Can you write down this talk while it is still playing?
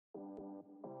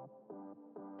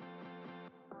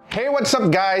Hey, what's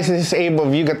up guys? This is Abe of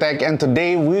MediaTek, and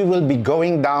today we will be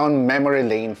going down memory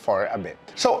lane for a bit.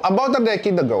 So about a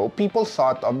decade ago, people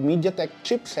thought of MediaTek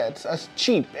chipsets as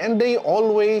cheap, and they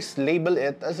always label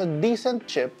it as a decent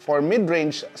chip for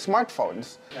mid-range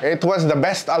smartphones. It was the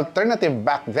best alternative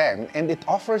back then, and it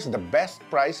offers the best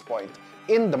price point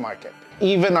in the market.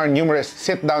 Even our numerous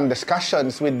sit-down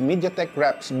discussions with MediaTek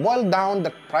reps boil down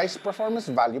the price-performance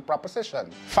value proposition.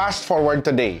 Fast forward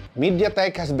today,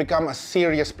 MediaTek has become a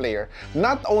serious player,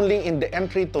 not only in the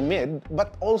entry to mid,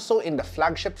 but also in the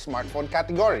flagship smartphone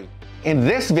category. In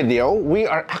this video, we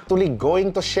are actually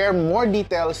going to share more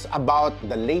details about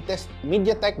the latest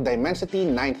MediaTek Dimensity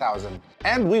 9000,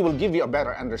 and we will give you a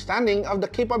better understanding of the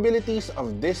capabilities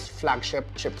of this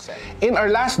flagship chipset. In our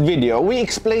last video, we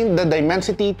explained the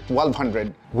Dimensity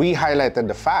 1200. We highlighted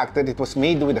the fact that it was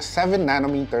made with a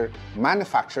 7nm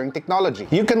manufacturing technology.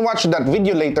 You can watch that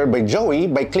video later by Joey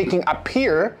by clicking up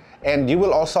here, and you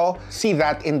will also see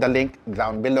that in the link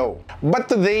down below. But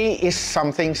today is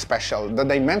something special. The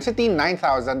Dimensity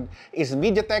 9000 is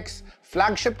MediaTek's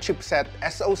flagship chipset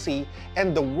SoC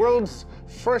and the world's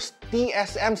first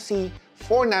TSMC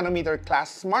 4nm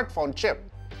class smartphone chip.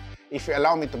 If you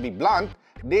allow me to be blunt,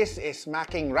 this is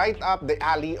smacking right up the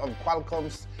alley of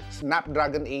Qualcomm's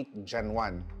Snapdragon 8 Gen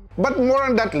 1. But more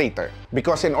on that later,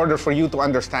 because in order for you to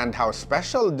understand how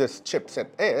special this chipset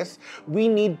is, we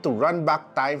need to run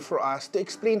back time for us to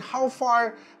explain how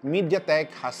far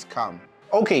MediaTek has come.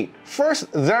 Okay,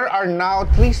 first, there are now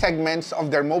 3 segments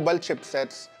of their mobile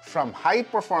chipsets, from high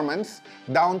performance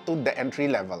down to the entry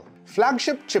level.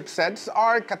 Flagship chipsets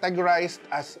are categorized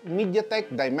as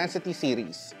MediaTek Dimensity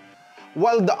series,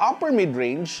 while the upper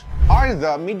mid-range are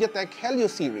the MediaTek Helio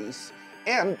series,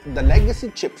 and the legacy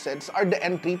chipsets are the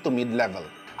entry to mid-level.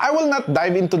 I will not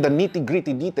dive into the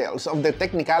nitty-gritty details of the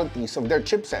technicalities of their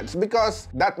chipsets because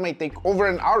that may take over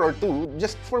an hour or two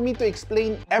just for me to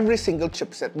explain every single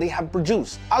chipset they have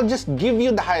produced. I'll just give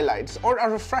you the highlights or a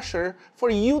refresher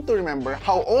for you to remember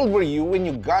how old were you when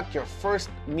you got your first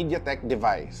MediaTek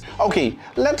device. Okay,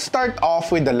 let's start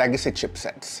off with the legacy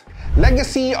chipsets.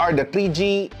 Legacy are the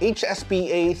 3G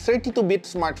HSPA 32-bit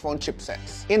smartphone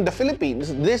chipsets. In the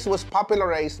Philippines, this was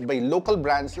popularized by local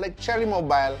brands like Cherry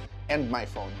Mobile and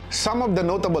MyPhone. Some of the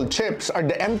notable chips are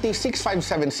the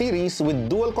MT657 series with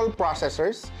dual-core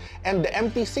processors and the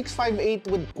MT658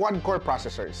 with quad-core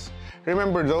processors.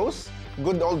 Remember those?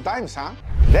 Good old times, huh?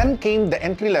 Then came the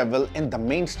entry-level and the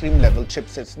mainstream-level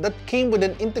chipsets that came with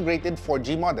an integrated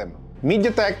 4G modem.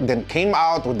 MediaTek then came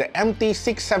out with the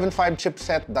MT675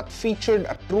 chipset that featured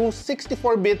a true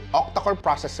 64-bit octa-core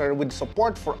processor with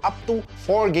support for up to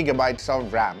 4GB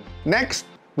of RAM. Next,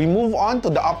 we move on to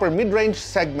the upper mid-range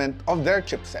segment of their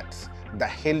chipsets, the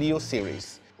Helio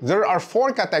series. There are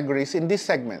 4 categories in this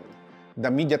segment: the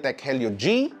MediaTek Helio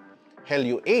G,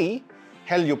 Helio A,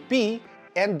 Helio P,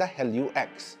 and the Helio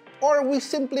X, or we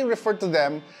simply refer to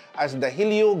them as the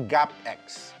Helio Gap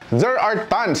X. There are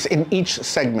tons in each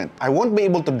segment. I won't be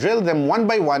able to drill them one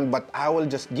by one, but I will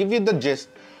just give you the gist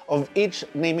of each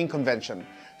naming convention,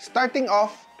 starting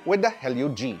off with the Helio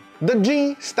G. The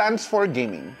G stands for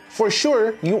gaming. For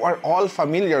sure, you are all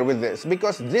familiar with this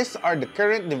because these are the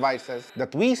current devices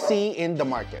that we see in the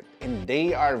market, and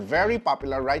they are very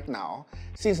popular right now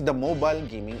since the mobile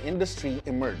gaming industry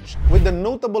emerged. With the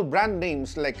notable brand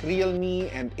names like Realme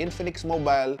and Infinix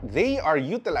Mobile, they are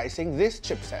utilizing these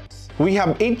chipsets. We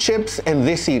have 8 chips in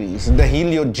this series: the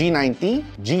Helio G90,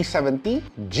 G70,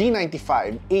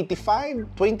 G95, 85,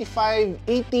 25,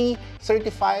 80,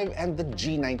 35, and the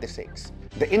G96.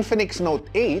 The Infinix Note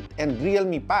 8 and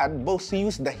Realme Pad both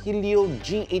use the Helio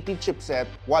G80 chipset,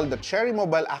 while the Cherry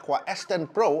Mobile Aqua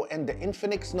S10 Pro and the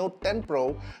Infinix Note 10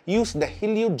 Pro use the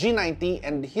Helio G90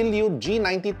 and Helio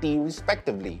G90T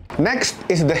respectively. Next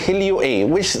is the Helio A,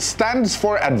 which stands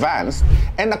for Advanced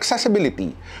and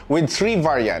Accessibility, with 3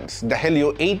 variants: the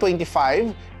Helio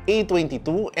A25,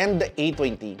 A22, and the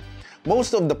A20.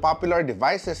 Most of the popular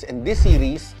devices in this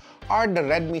series are the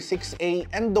Redmi 6A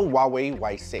and the Huawei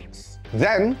Y6.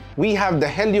 Then, we have the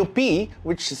Helio P,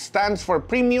 which stands for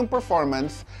Premium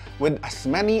Performance, with as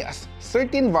many as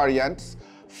 13 variants,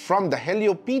 from the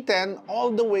Helio P10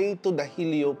 all the way to the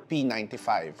Helio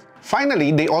P95.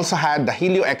 Finally, they also had the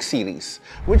Helio X series,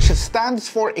 which stands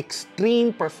for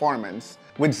Extreme Performance,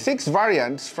 with 6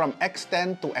 variants from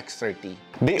X10 to X30.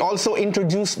 They also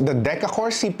introduced the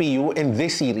Deca-core CPU in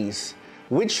this series,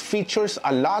 which features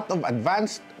a lot of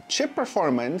advanced chip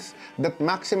performance that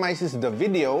maximizes the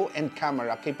video and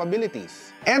camera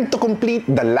capabilities. And to complete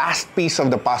the last piece of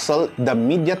the puzzle, the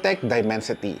MediaTek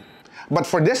Dimensity. But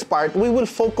for this part, we will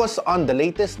focus on the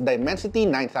latest Dimensity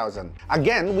 9000.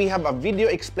 Again, we have a video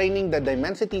explaining the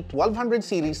Dimensity 1200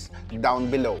 series down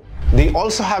below. They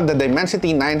also have the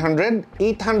Dimensity 900,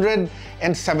 800,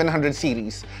 and 700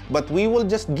 series, but we will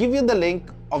just give you the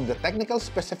link of the technical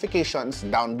specifications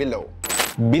down below.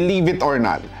 Believe it or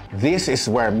not, this is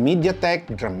where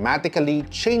MediaTek dramatically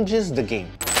changes the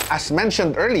game. As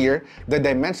mentioned earlier, the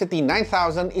Dimensity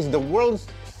 9000 is the world's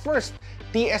first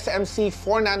TSMC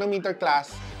 4nm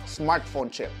class smartphone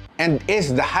chip and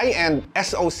is the high-end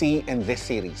SoC in this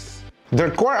series. Their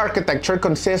core architecture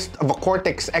consists of a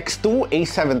Cortex-X2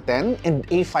 A710 and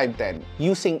A510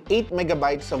 using 8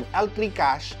 MB of L3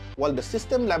 cache, while the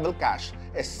system-level cache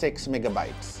is 6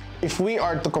 MB. If we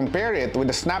are to compare it with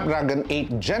the Snapdragon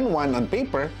 8 Gen 1 on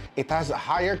paper, it has a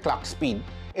higher clock speed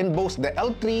in both the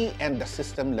L3 and the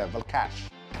system-level cache.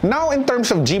 Now, in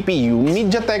terms of GPU,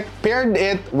 MediaTek paired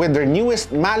it with their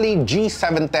newest Mali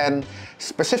G710,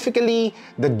 specifically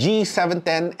the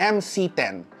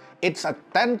G710MC10. It's a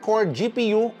 10-core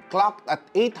GPU clocked at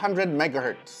 800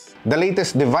 MHz. The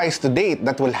latest device to date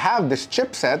that will have this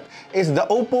chipset is the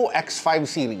Oppo X5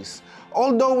 series,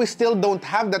 although we still don't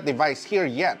have that device here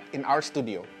yet in our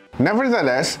studio.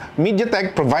 Nevertheless,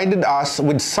 MediaTek provided us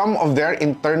with some of their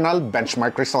internal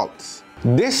benchmark results.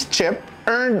 This chip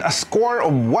earned a score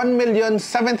of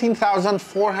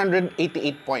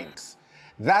 1,017,488 points.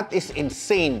 That is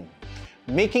insane,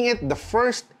 making it the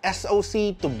first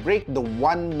SoC to break the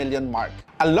 1 million mark.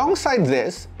 Alongside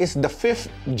this is the 5th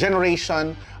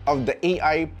generation of the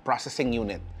AI processing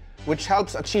unit, which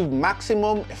helps achieve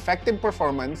maximum effective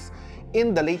performance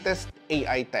in the latest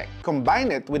AI tech.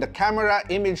 Combine it with the camera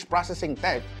image processing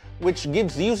tech, which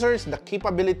gives users the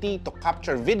capability to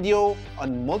capture video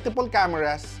on multiple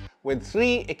cameras with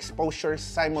 3 exposures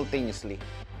simultaneously.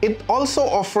 It also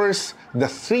offers the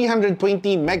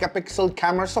 320 megapixel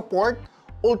camera support,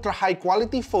 ultra high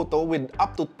quality photo with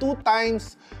up to 2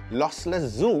 times lossless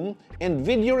zoom, and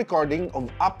video recording of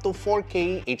up to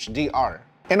 4K HDR.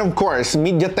 And of course,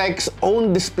 MediaTek's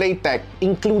own display tech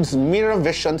includes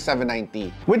MiraVision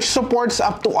 790, which supports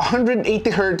up to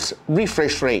 180Hz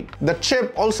refresh rate. The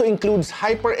chip also includes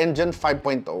Hyper Engine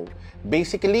 5.0.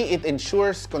 Basically, it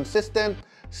ensures consistent,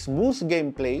 smooth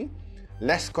gameplay,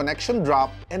 less connection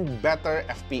drop, and better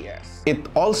FPS. It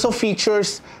also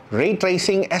features ray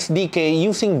tracing SDK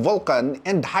using Vulkan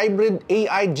and hybrid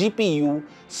AI GPU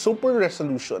super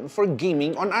resolution for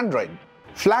gaming on Android.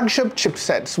 Flagship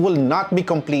chipsets will not be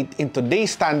complete in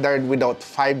today's standard without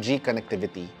 5G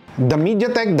connectivity. The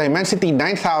MediaTek Dimensity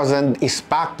 9000 is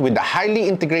packed with a highly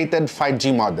integrated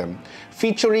 5G modem,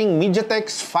 featuring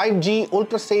MediaTek's 5G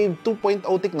UltraSave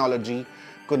 2.0 technology,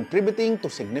 contributing to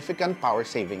significant power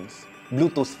savings,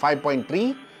 Bluetooth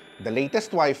 5.3, the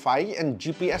latest Wi-Fi and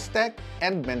GPS tech,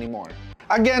 and many more.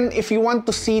 Again, if you want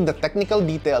to see the technical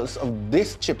details of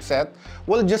this chipset,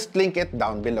 we'll just link it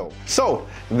down below. So,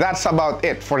 that's about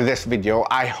it for this video.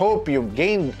 I hope you've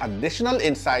gained additional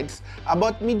insights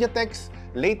about MediaTek's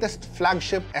latest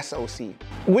flagship SoC.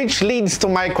 Which leads to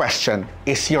my question,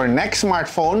 is your next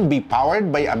smartphone be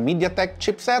powered by a MediaTek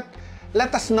chipset?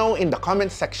 Let us know in the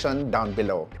comment section down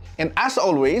below. And as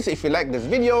always, if you like this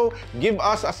video, give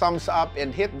us a thumbs up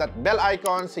and hit that bell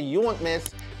icon so you won't miss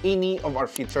any of our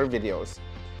future videos.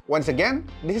 Once again,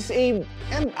 this is Abe,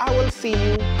 and I will see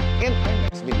you in our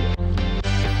next video.